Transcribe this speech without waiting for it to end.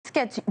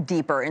Let's get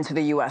deeper into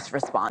the U.S.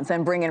 response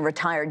and bring in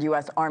retired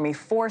U.S. Army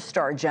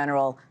four-star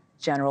General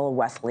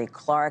Wesley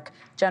Clark.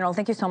 General,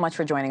 thank you so much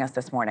for joining us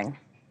this morning.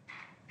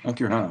 Thank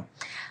you, Hena.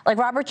 Like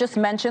Robert just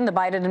mentioned, the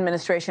Biden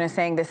administration is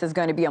saying this is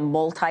going to be a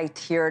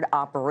multi-tiered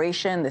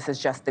operation. This is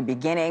just the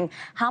beginning.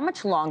 How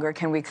much longer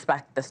can we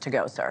expect this to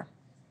go, sir?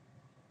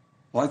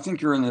 Well, I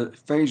think you're in the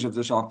phase of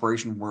this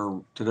operation where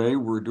today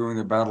we're doing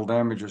a battle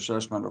damage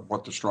assessment of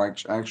what the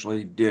strikes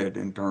actually did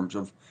in terms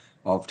of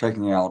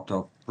taking out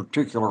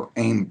particular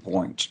aim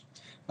points.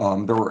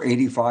 There were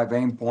 85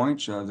 aim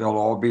points. They'll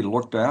all be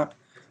looked at.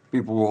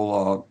 People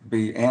will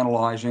be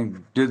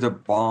analyzing, did the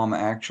bomb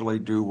actually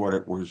do what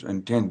it was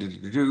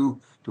intended to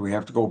do? Do we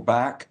have to go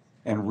back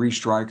and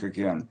restrike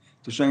again?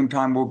 At the same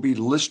time, we'll be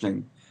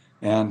listening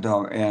and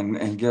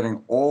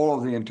getting all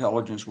of the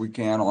intelligence we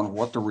can on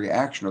what the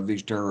reaction of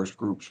these terrorist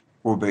groups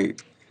will be.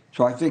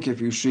 So I think if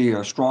you see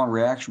a strong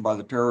reaction by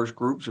the terrorist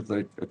groups, if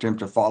they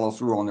attempt to follow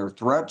through on their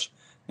threats,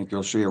 I think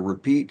you'll see a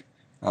repeat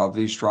of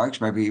these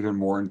strikes, maybe even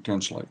more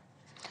intensely.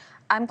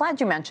 I'm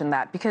glad you mentioned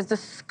that because the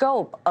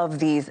scope of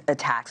these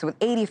attacks with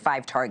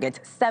 85 targets,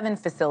 7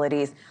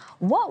 facilities,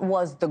 what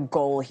was the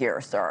goal here,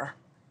 sir?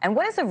 And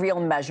what is a real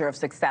measure of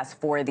success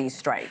for these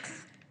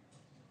strikes?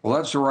 Well,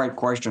 that's the right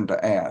question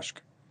to ask.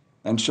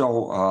 And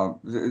so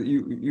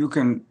you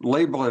can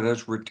label it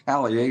as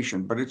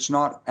retaliation, but it's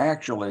not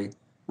actually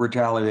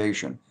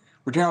retaliation.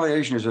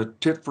 Retaliation is a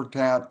tit for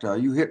tat.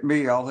 You hit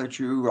me, I'll hit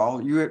you.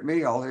 You hit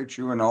me, I'll hit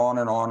you, and on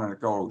and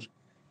it goes.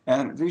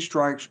 And these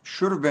strikes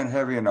should have been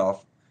heavy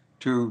enough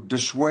to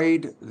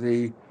dissuade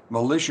the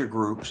militia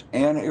groups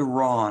and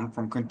Iran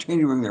from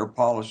continuing their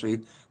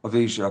policy of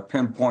these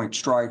pinpoint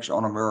strikes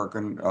on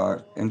American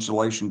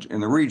installations in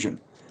the region.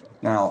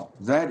 Now,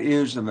 that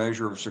is the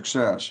measure of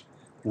success.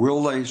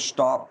 Will they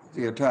stop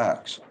the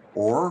attacks,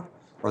 or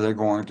are they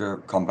going to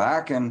come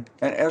back and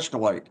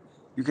escalate?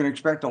 You can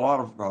expect a lot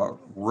of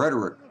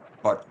rhetoric,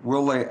 but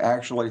will they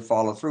actually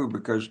follow through?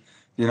 Because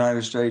the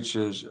United States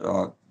is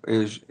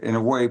in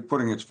a way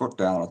putting its foot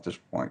down at this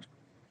point.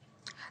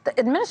 The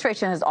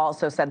administration has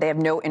also said they have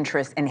no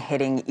interest in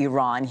hitting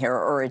Iran here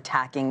or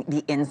attacking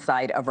the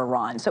inside of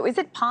Iran. So is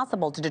it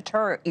possible to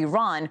deter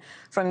Iran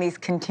from these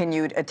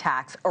continued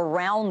attacks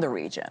around the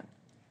region?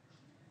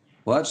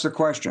 Well, that's the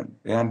question,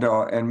 and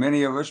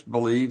many of us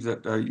believe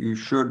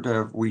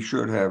that we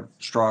should have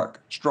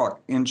struck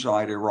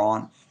inside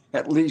Iran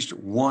at least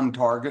one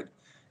target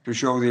to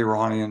show the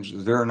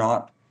Iranians they're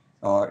not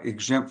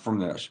exempt from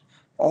this.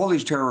 All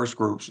these terrorist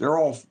groups, they're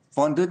all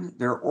funded,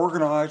 they're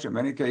organized. In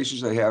many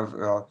cases, they have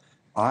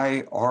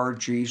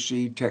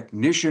IRGC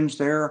technicians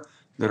there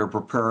that are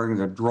preparing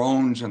the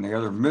drones and the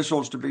other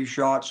missiles to be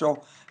shot.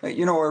 So,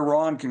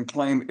 Iran can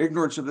claim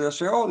ignorance of this,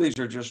 say, oh, these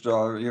are just,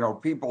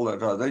 people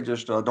that they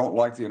just don't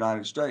like the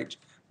United States.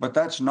 But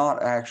that's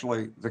not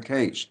actually the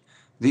case.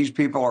 These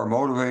people are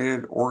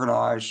motivated,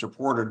 organized,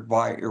 supported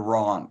by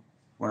Iran.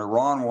 When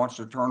Iran wants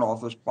to turn off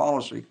this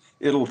policy,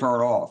 it'll turn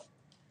off.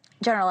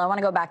 General, I want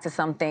to go back to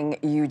something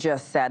you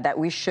just said, that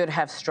we should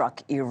have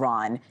struck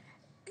Iran.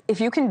 If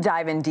you can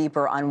dive in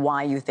deeper on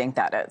why you think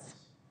that is.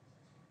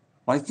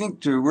 I think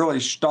to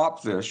really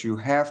stop this, you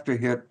have to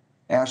hit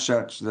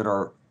assets that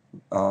are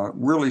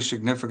really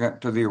significant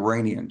to the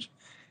Iranians.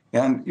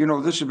 And,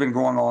 this has been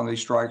going on,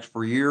 these strikes,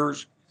 for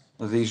years.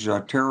 These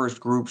terrorist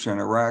groups in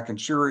Iraq and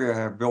Syria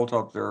have built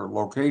up their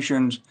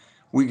locations.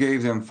 We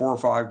gave them 4 or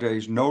 5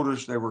 days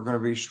notice they were going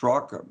to be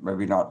struck,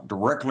 maybe not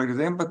directly to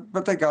them,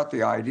 but they got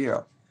the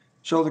idea.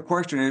 So the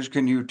question is,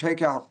 can you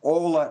take out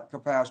all that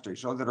capacity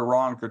so that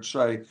Iran could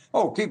say,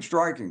 oh, keep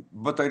striking,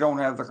 but they don't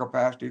have the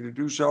capacity to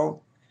do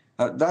so?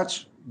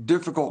 That's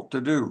difficult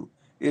to do.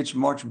 It's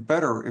much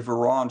better if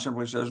Iran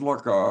simply says,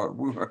 look,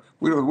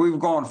 we've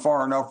gone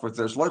far enough with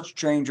this. Let's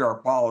change our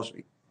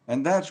policy.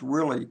 And that's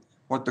really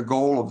what the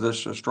goal of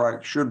this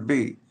strike should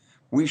be.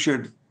 We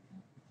should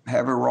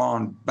have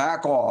Iran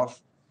back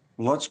off.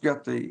 Let's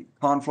get the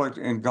conflict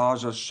in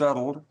Gaza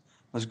settled.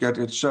 Let's get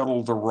it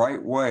settled the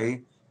right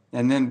way,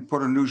 and then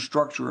put a new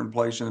structure in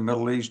place in the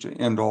Middle East to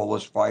end all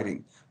this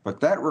fighting. But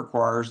that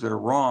requires that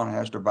Iran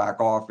has to back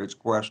off its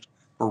quest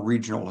for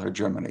regional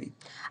hegemony.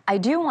 I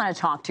do want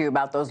to talk to you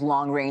about those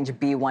long-range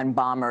B-1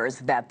 bombers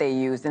that they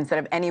used instead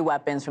of any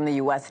weapons from the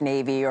U.S.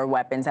 Navy or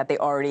weapons that they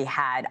already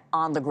had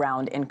on the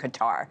ground in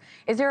Qatar.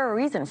 Is there a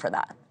reason for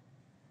that?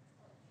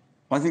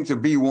 I think the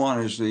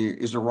B-1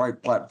 is the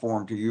right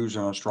platform to use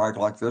in a strike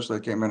like this. They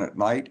came in at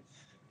night.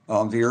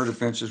 The air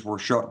defenses were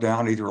shut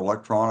down either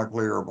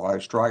electronically or by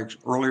strikes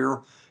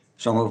earlier.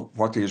 Some of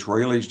what the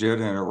Israelis did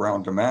in and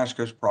around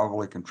Damascus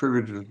probably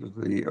contributed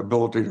to the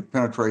ability to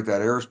penetrate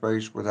that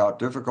airspace without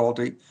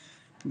difficulty.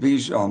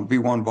 These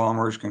B-1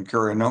 bombers can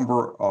carry a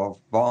number of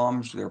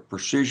bombs. They're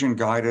precision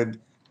guided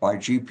by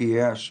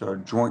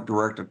GPS, joint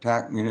direct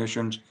attack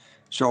munitions.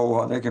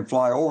 So they can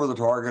fly over the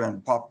target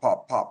and pop,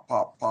 pop, pop,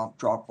 pop, pop,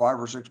 drop 5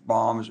 or 6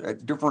 bombs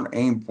at different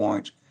aim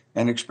points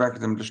and expect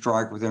them to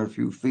strike within a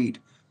few feet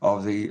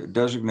of the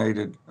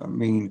designated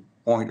mean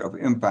point of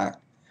impact.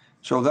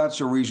 So that's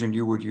the reason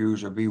you would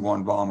use a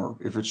B-1 bomber.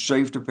 If it's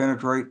safe to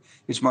penetrate,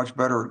 it's much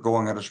better at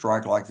going at a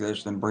strike like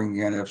this than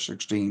bringing in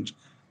F-16s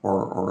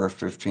or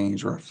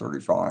F-15s or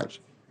F-35s.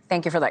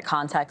 Thank you for that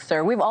context,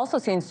 sir. We've also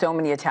seen so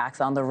many attacks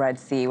on the Red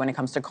Sea when it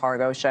comes to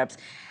cargo ships.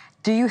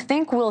 Do you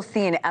think we'll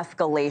see an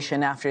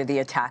escalation after the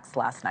attacks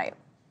last night?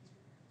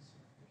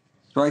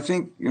 So I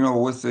think,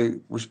 with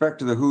the respect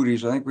to the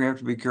Houthis, I think we have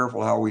to be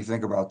careful how we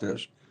think about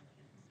this.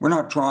 We're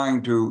not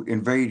trying to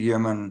invade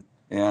Yemen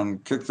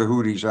and kick the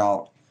Houthis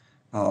out.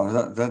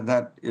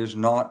 That is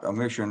not a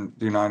mission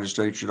the United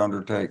States should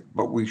undertake,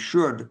 but we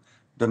should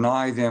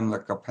deny them the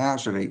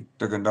capacity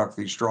to conduct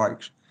these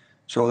strikes.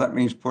 So that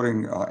means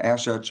putting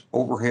assets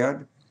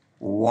overhead,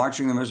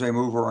 watching them as they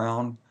move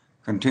around,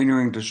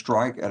 continuing to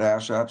strike at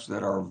assets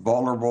that are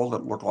vulnerable,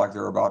 that look like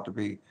they're about to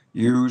be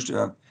used,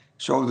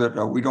 so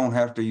that we don't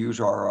have to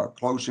use our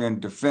close-in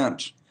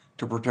defense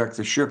to protect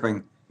the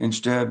shipping.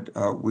 Instead,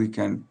 we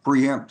can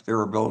preempt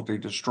their ability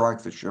to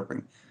strike the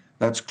shipping.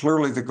 That's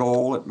clearly the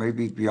goal. It may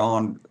be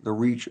beyond the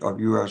reach of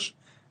U.S.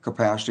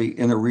 capacity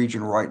in the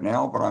region right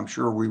now, but I'm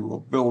sure we will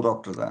build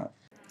up to that.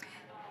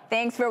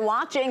 Thanks for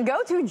watching.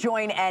 Go to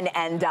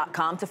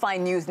joinnn.com to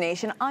find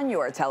NewsNation on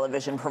your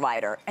television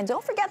provider. And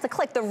don't forget to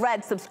click the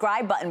red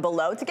subscribe button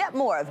below to get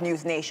more of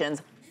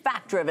NewsNation's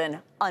fact-driven,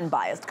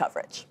 unbiased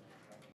coverage.